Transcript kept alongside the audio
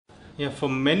Yeah, for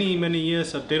many, many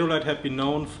years, a Dedo light had been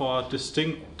known for a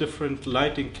distinct, different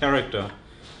lighting character.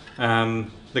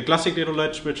 The classic Dedo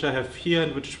light, which I have here,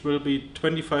 and which will be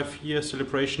 25-year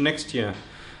celebration next year.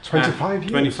 25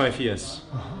 years? 25 years.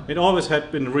 It always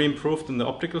had been re-improved in the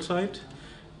optical side,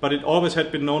 but it always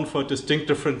had been known for a distinct,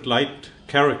 different light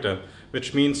character,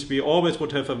 which means we always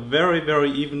would have a very,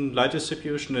 very even light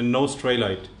distribution and no stray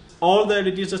light. All the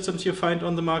LED systems you find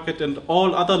on the market and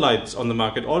all other lights on the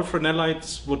market, all Fresnel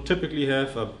lights would typically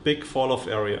have a big fall-off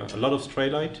area, a lot of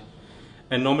stray light.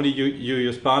 And normally you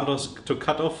use banders to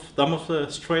cut off some of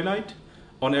the stray light.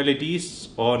 On LEDs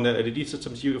or on the LED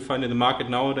systems you find in the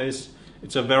market nowadays,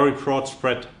 it's a very broad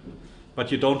spread.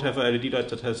 But you don't have a LED light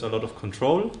that has a lot of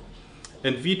control.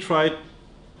 And we tried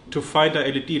to find a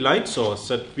LED light source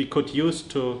that we could use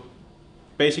to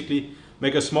basically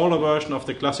make a smaller version of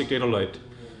the classic Dedo light.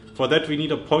 For that we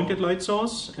need a pointed light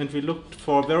source, and we looked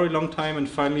for a very long time and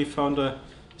finally found a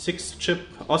 6-chip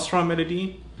Osram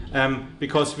LED,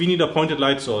 because we need a pointed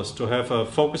light source to have a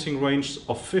focusing range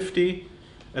of 50.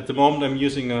 At the moment I'm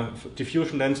using a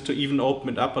diffusion lens to even open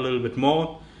it up a little bit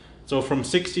more. So from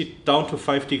 60 down to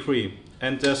 5 degrees.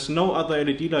 And there's no other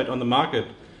LED light on the market,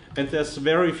 and there's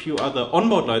very few other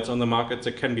onboard lights on the market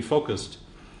that can be focused.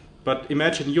 But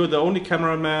imagine you're the only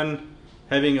cameraman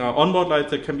having an onboard light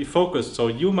that can be focused, so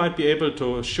you might be able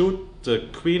to shoot the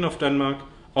Queen of Denmark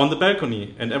on the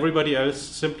balcony, and everybody else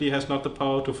simply has not the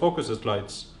power to focus his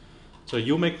lights. So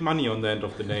you make money on the end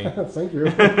of the day. Thank you.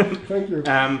 Thank you.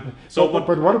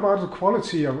 But what about the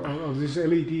quality of these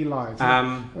LED lights?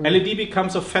 LED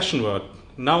becomes a fashion word.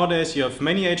 Nowadays you have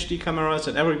many HD cameras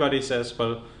and everybody says,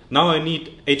 well, now I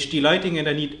need HD lighting and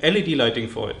I need LED lighting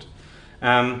for it.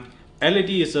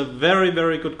 LED is a very,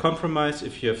 very good compromise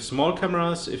if you have small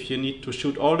cameras, if you need to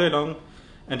shoot all day long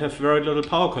and have very little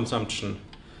power consumption.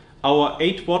 Our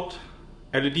 8-watt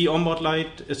LED onboard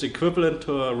light is equivalent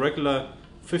to a regular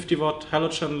 50-watt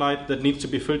halogen light that needs to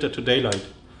be filtered to daylight.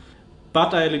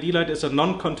 But a LED light is a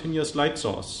non-continuous light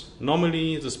source.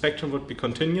 Normally the spectrum would be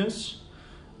continuous.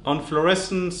 On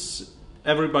fluorescence,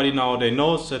 everybody nowadays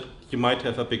knows that you might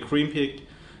have a big green peak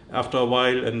after a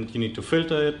while and you need to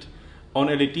filter it. On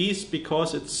LEDs,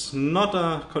 because it's not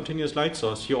a continuous light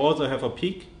source, you also have a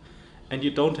peak and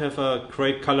you don't have a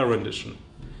great color rendition.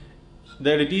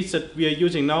 The LEDs that we are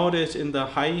using nowadays in the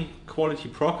high quality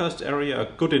broadcast area are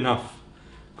good enough.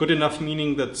 Good enough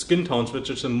meaning that skin tones, which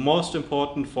is the most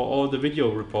important for all the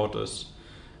video reporters,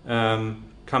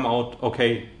 come out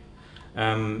okay.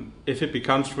 If it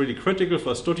becomes really critical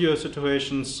for studio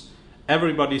situations,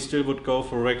 everybody still would go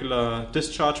for regular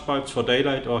discharge bulbs for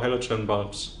daylight or halogen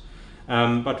bulbs.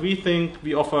 But we think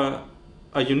we offer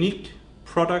a unique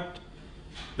product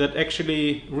that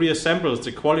actually reassembles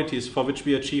the qualities for which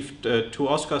we achieved 2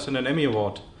 Oscars and an Emmy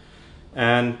Award.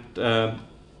 And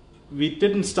we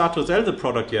didn't start to sell the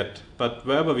product yet, but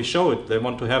wherever we show it, they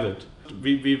want to have it.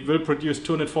 We will produce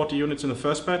 240 units in the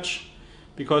first batch,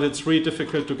 because it's really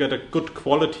difficult to get a good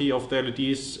quality of the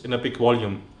LEDs in a big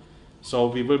volume. So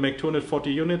we will make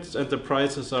 240 units and the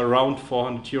prices are around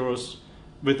 400 euros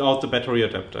without the battery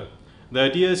adapter. The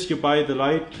idea is you buy the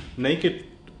light naked,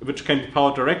 which can be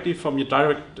powered directly from your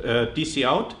direct DC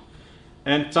out,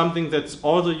 and something that's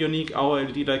also unique, our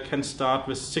LED light can start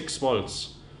with 6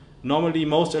 volts. Normally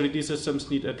most LED systems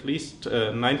need at least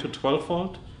 9 to 12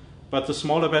 volt, but the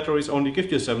smaller batteries only give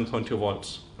you 7.2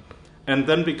 volts. And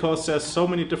then because there's so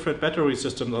many different battery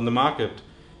systems on the market,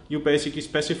 you basically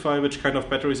specify which kind of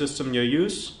battery system you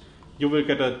use. You will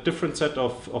get a different set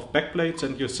of backplates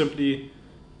and you simply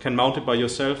can mount it by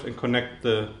yourself and connect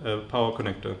the power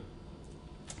connector.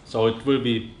 So it will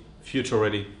be future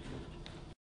ready.